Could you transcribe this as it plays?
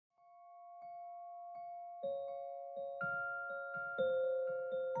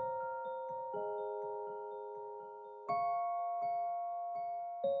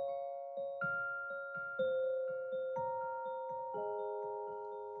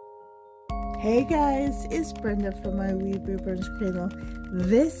Hey guys, it's Brenda from my Reborn Cradle.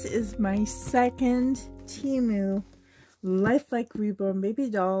 This is my second TEMU lifelike reborn baby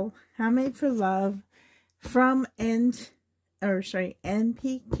doll, handmade for love, from NPK,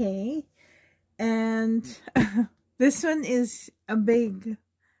 and this one is a big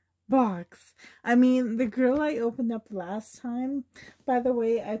box. I mean, the girl I opened up last time, by the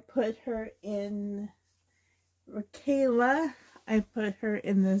way, I put her in Replica. I put her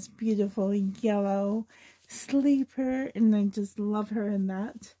in this beautiful yellow sleeper, and I just love her in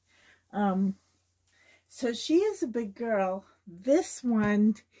that. So she is a big girl. This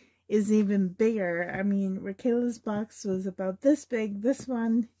one is even bigger. I mean, Raquel's box was about this big. This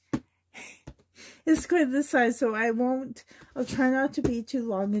one is quite this size, so I'll try not to be too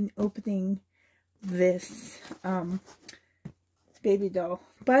long in opening this baby doll.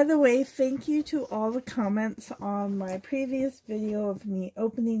 By the way, thank you to all the comments on my previous video of me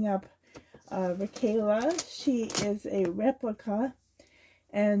opening up Raquel. She is a replica,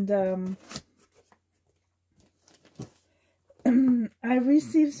 and I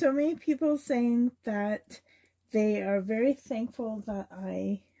received so many people saying that they are very thankful that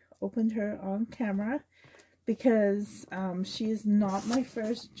I opened her on camera, because she is not my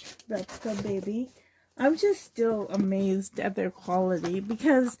first replica baby. I'm just still amazed at their quality,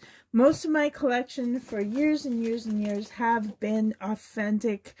 because most of my collection for years and years and years have been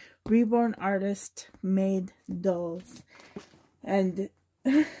authentic reborn artist made dolls. And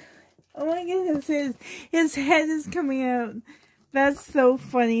oh my goodness, his head is coming out. That's so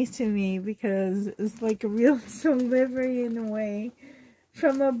funny to me, because it's like a real delivery in a way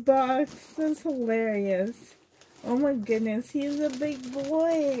from a box. That's hilarious. Oh my goodness, he's a big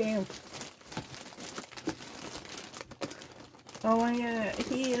boy. Oh my god,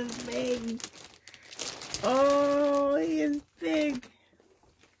 he is big. Oh, he is big.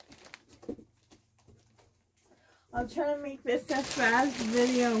 I'll try to make this a fast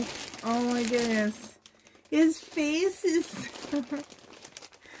video. Oh my goodness. His face is...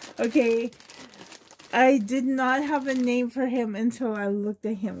 Okay, I did not have a name for him until I looked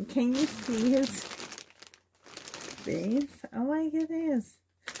at him. Can you see his face? Oh my goodness.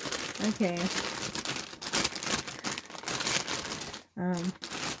 Okay.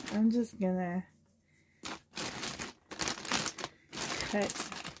 I'm just gonna cut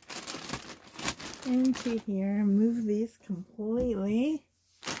into here and move these completely.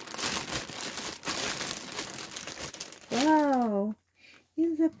 Wow,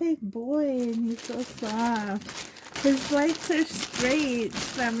 he's a big boy and he's so soft. His legs are straight,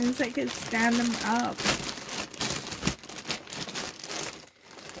 so that means I could stand him up.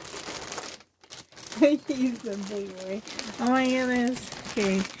 He's a big boy. Oh my goodness.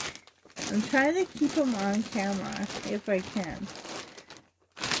 Okay, I'm trying to keep him on camera if I can.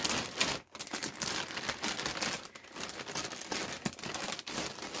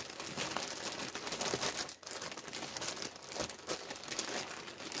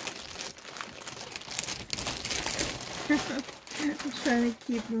 I'm trying to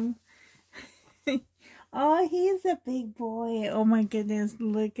keep him. Oh, he's a big boy. Oh my goodness,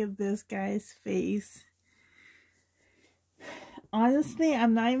 look at this guy's face. Honestly,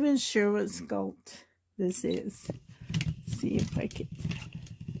 I'm not even sure what sculpt this is. Let's see if I can.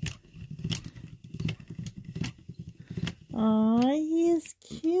 Oh, he is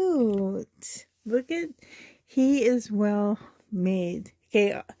cute. Look at, he is well made.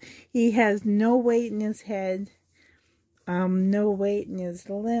 Okay, he has no weight in his head. No weight in his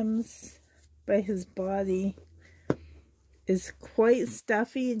limbs. But his body is quite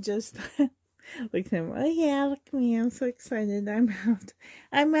stuffy. Just look at him. Oh yeah, look at me. I'm so excited. I'm out.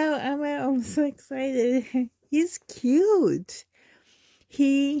 I'm so excited. He's cute.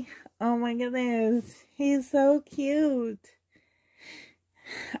 Oh my goodness. He's so cute.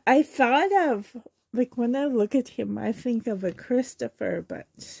 I thought of, like, when I look at him, I think of a Christopher,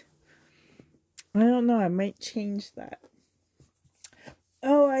 but I don't know. I might change that.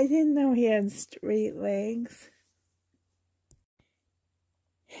 Oh, I didn't know he had straight legs.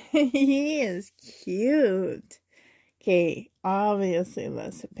 He is cute. Okay, obviously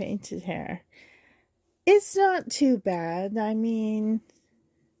less painted hair. It's not too bad. I mean,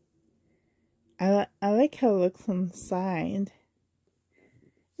 I like how it looks on the side.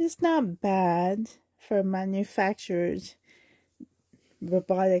 It's not bad for a manufactured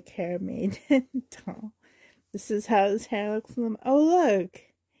robotic hair made doll. This is how his hair looks. Oh, look.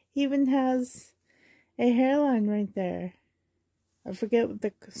 He even has a hairline right there. I forget what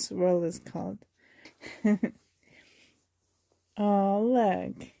the swirl is called. Oh,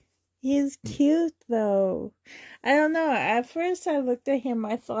 look. He's cute though. I don't know. At first I looked at him,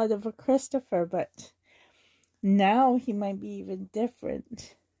 I thought of a Christopher, but now he might be even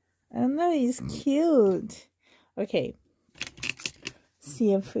different. I don't know, he's cute. Okay.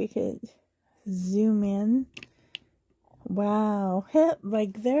 See if we could zoom in. Wow.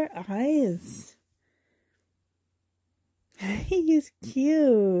 Like their eyes. He's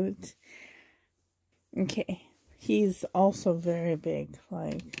cute. Okay. He's also very big.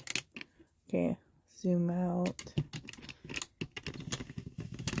 Like, okay. Zoom out.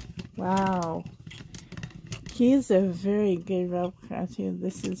 Wow. He's a very good replica too.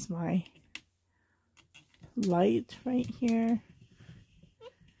 This is my light right here.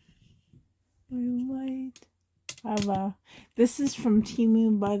 My light. This is from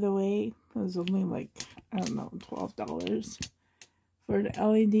TEMU, by the way. It was only like, I don't know, $12 for the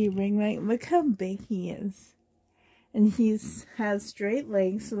LED ring light. Look how big he is. And has straight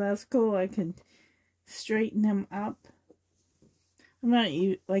legs, so that's cool. I can straighten him up. I'm not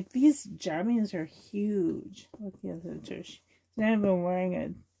like these jammies are huge. Look at the He's not even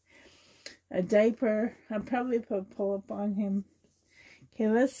wearing a diaper. I'll probably put a pull-up on him. Okay,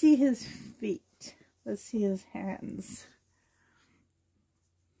 let's see his feet. Let's see his hands.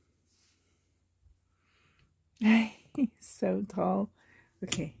 He's so tall.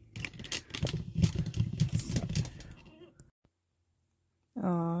 Okay.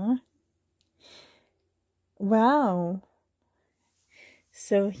 Aww. Wow.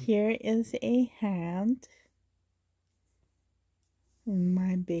 So here is a hand.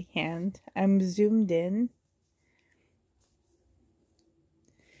 My big hand. I'm zoomed in.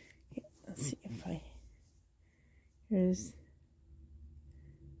 Okay, let's see if here's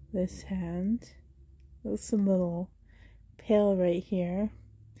this hand. Looks a little pale right here.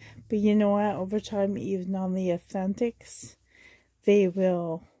 But you know what? Over time, even on the authentics, they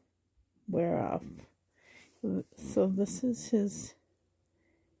will wear off. So this is his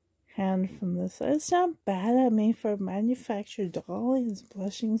hand from this side. It's not bad. I mean, for a manufactured doll, his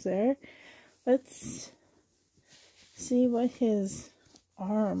blushing's there. Let's see what his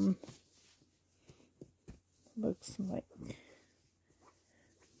arm looks like.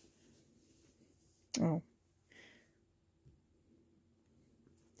 Oh.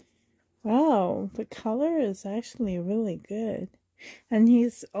 Wow, the color is actually really good. And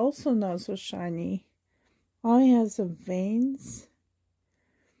he's also not so shiny. All he has are veins.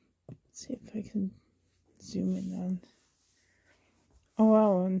 Let's see if I can zoom in on. Oh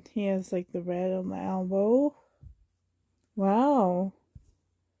wow, and he has like the red on the elbow. Wow.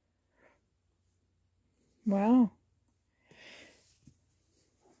 Wow.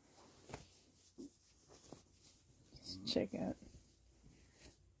 Let's check out.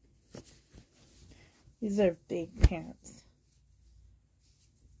 These are big pants.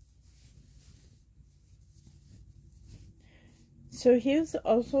 So he was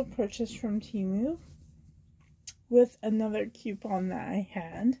also purchased from TEMU with another coupon that I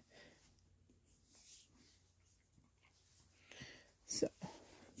had. So,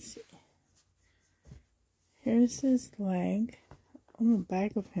 let's see. Here's his leg on the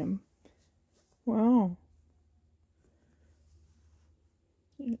back of him. Wow.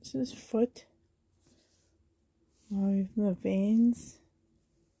 Here's his foot. Wow, even the veins.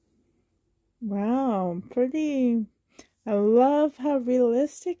 Wow, pretty. I love how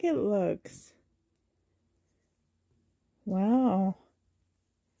realistic it looks. Wow.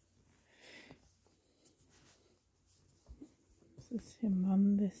 This is him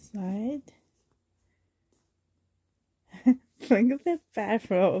on this side. Look at the fat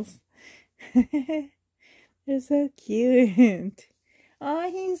rolls. They're so cute. Oh,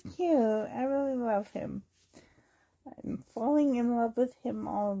 he's cute. I really love him. I'm falling in love with him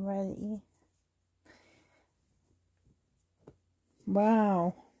already.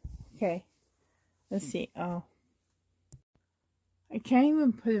 Wow. Okay. Let's see. Oh. I can't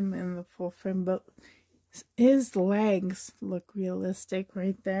even put him in the full frame, but his legs look realistic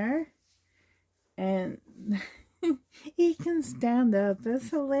right there. And he can stand up. That's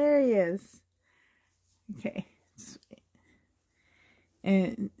hilarious. Okay. Sweet.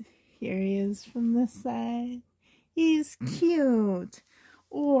 And here he is from the side. He's cute.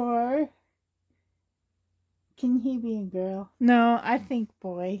 Or can he be a girl? No, I think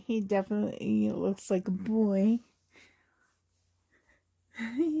boy. He definitely looks like a boy.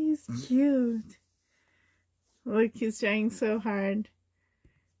 He's cute. Look, he's trying so hard.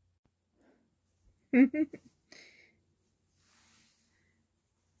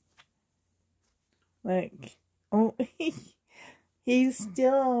 Look. Oh, he's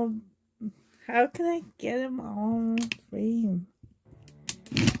still... How can I get him on frame?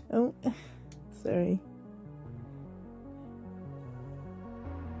 Oh, sorry.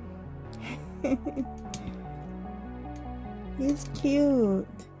 He's cute.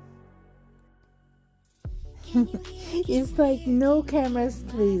 He's like, no cameras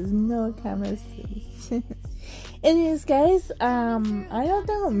please, no cameras please. Anyways guys, I don't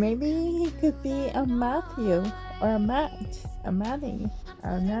know, maybe he could be a Matthew or a Matty.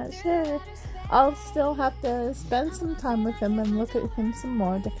 I'm not sure. I'll still have to spend some time with him and look at him some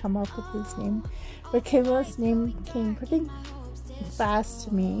more to come up with his name. But Kayla's name came pretty fast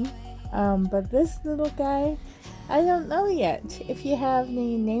to me. But this little guy, I don't know yet. If you have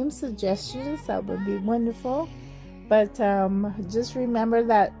any name suggestions, that would be wonderful. But just remember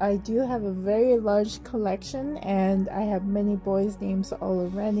that I do have a very large collection and I have many boys' names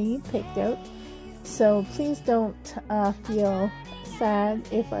already picked out. So please don't feel sad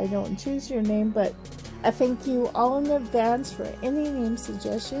if I don't choose your name, but I thank you all in advance for any name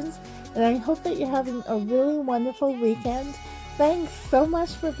suggestions. And I hope that you're having a really wonderful weekend. Thanks so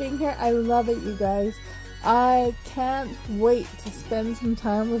much for being here. I love it, you guys. I can't wait to spend some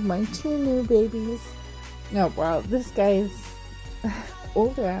time with my 2 new babies. Oh wow, this guy is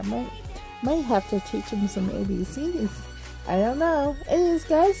older. I might have to teach him some ABCs. I don't know. Anyways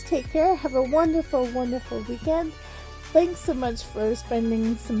guys, take care. Have a wonderful, wonderful weekend. Thanks so much for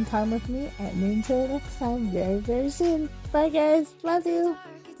spending some time with me. And until next time, very, very soon. Bye guys. Love you.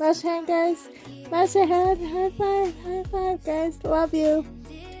 Last hand guys. Last hand. High five. High five guys. Love you.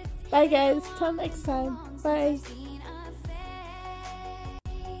 Bye guys. Till next time. Bye.